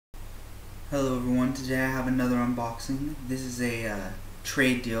Hello everyone, today I have another unboxing. This is a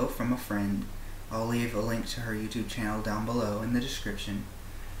trade deal from a friend. I'll leave a link to her YouTube channel down below in the description.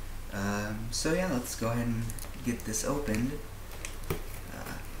 So yeah, let's go ahead and get this opened.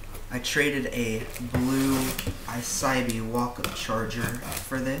 I traded a blue Icybe walk-up charger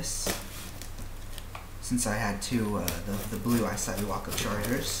for this, since I had two the blue Icybe walk-up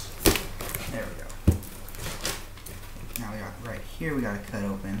chargers. There we go. Now we got right here, we got to cut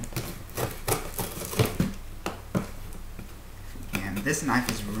open. And this knife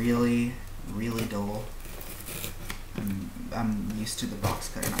is really dull. I'm used to the box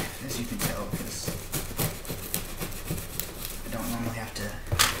cutter knife, as you can tell, because I don't normally have to.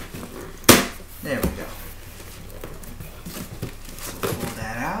 There we go. So pull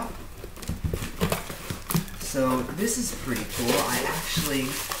that out. So this is pretty cool. I actually,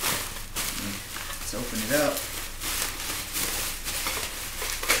 let's open it up.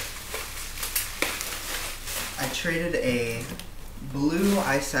 I traded a blue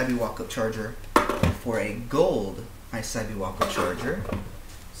Icybe walk-up charger for a gold Icybe walk-up charger.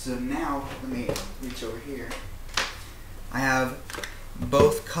 So now, let me reach over here. I have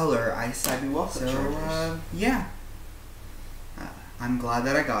both color Icybe walk-up chargers. Yeah. I'm glad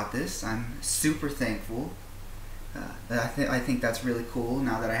that I got this. I'm super thankful. I think that's really cool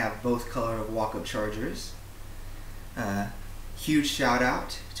now that I have both color walk-up chargers. Huge shout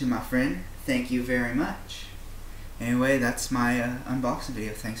out to my friend. Thank you very much. Anyway, that's my unboxing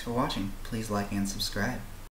video. Thanks for watching. Please like and subscribe.